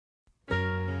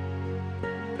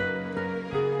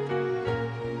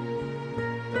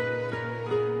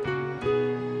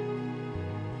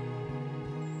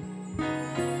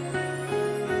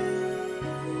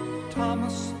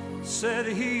said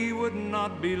he would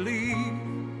not believe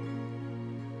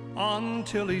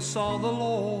until he saw the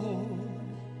Lord,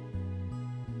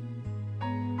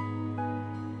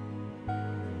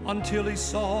 until he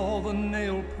saw the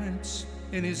nail prints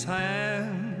in his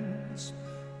hands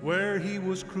where he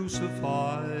was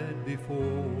crucified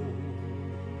before.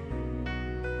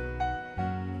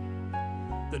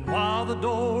 Then while the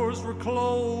doors were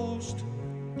closed,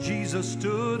 Jesus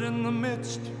stood in the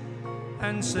midst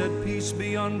and said, "Peace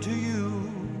be unto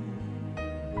you."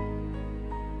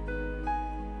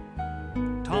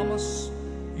 Thomas,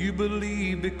 you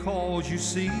believe because you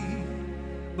see,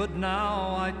 but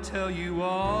now I tell you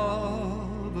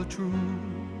of the truth.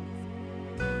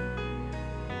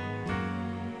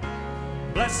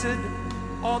 Blessed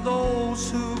are those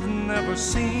who've never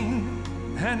seen,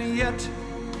 and yet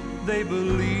they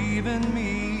believe in me.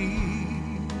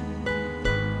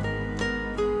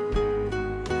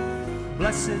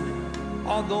 Blessed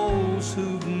are those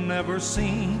who've never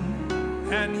seen,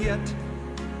 and yet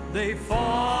they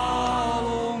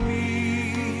follow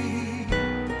me.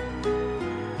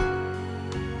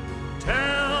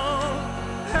 Tell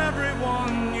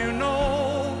everyone you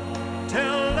know,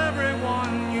 tell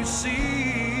everyone you see,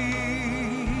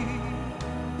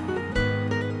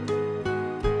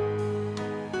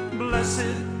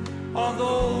 blessed are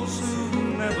those who've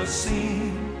never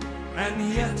seen, and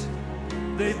yet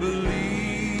they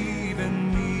believe in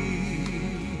me.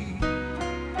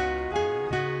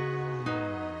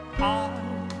 I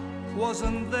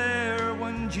wasn't there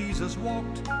when Jesus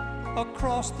walked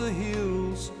across the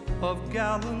hills of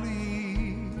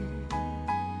Galilee,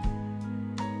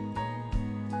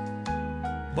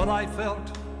 but I felt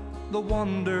the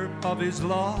wonder of his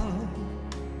love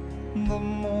the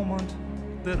moment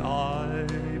that I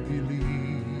believed.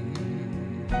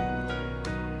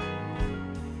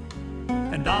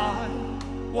 And I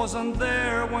wasn't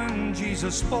there when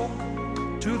Jesus spoke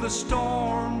to the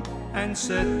storm and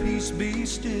said, "Peace be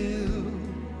still,"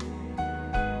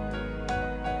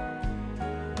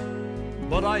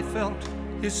 but I felt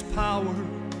his power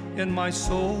in my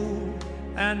soul,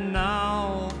 and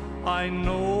now I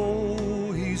know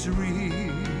he's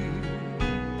real.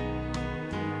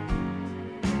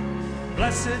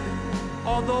 Blessed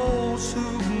are those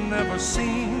who've never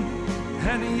seen,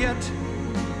 and yet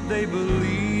they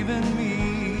believe in me.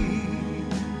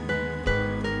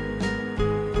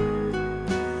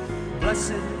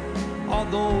 Blessed are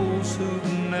those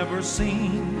who've never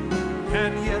seen,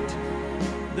 and yet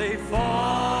they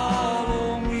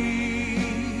follow me.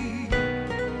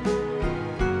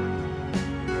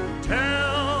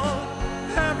 Tell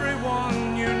everyone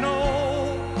you know,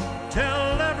 tell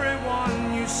everyone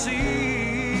you see,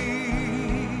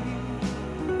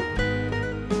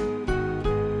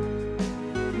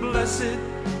 blessed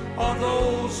are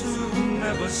those who've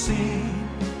never seen,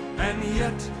 and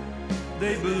yet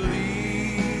they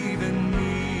believe in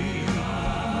me.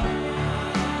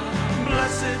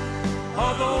 Blessed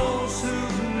are those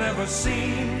who've never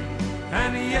seen,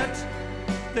 and yet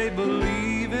they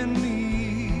believe in me.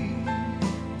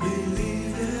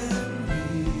 Believe in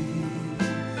me.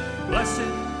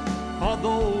 Blessed are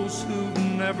those who've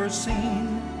never seen,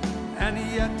 and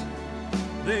yet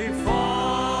they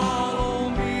follow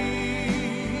me.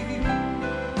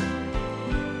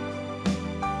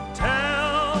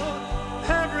 Tell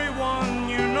everyone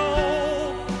you know,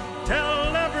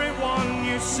 tell everyone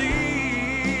you see,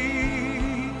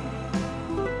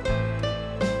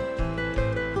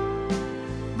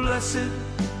 blessed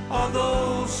are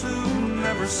those who've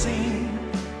never seen,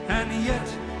 and yet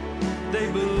they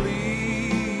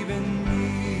believe in me.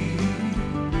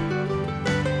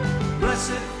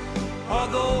 Blessed are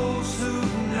those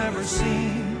who've never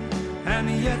seen, and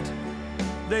yet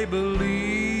they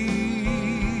believe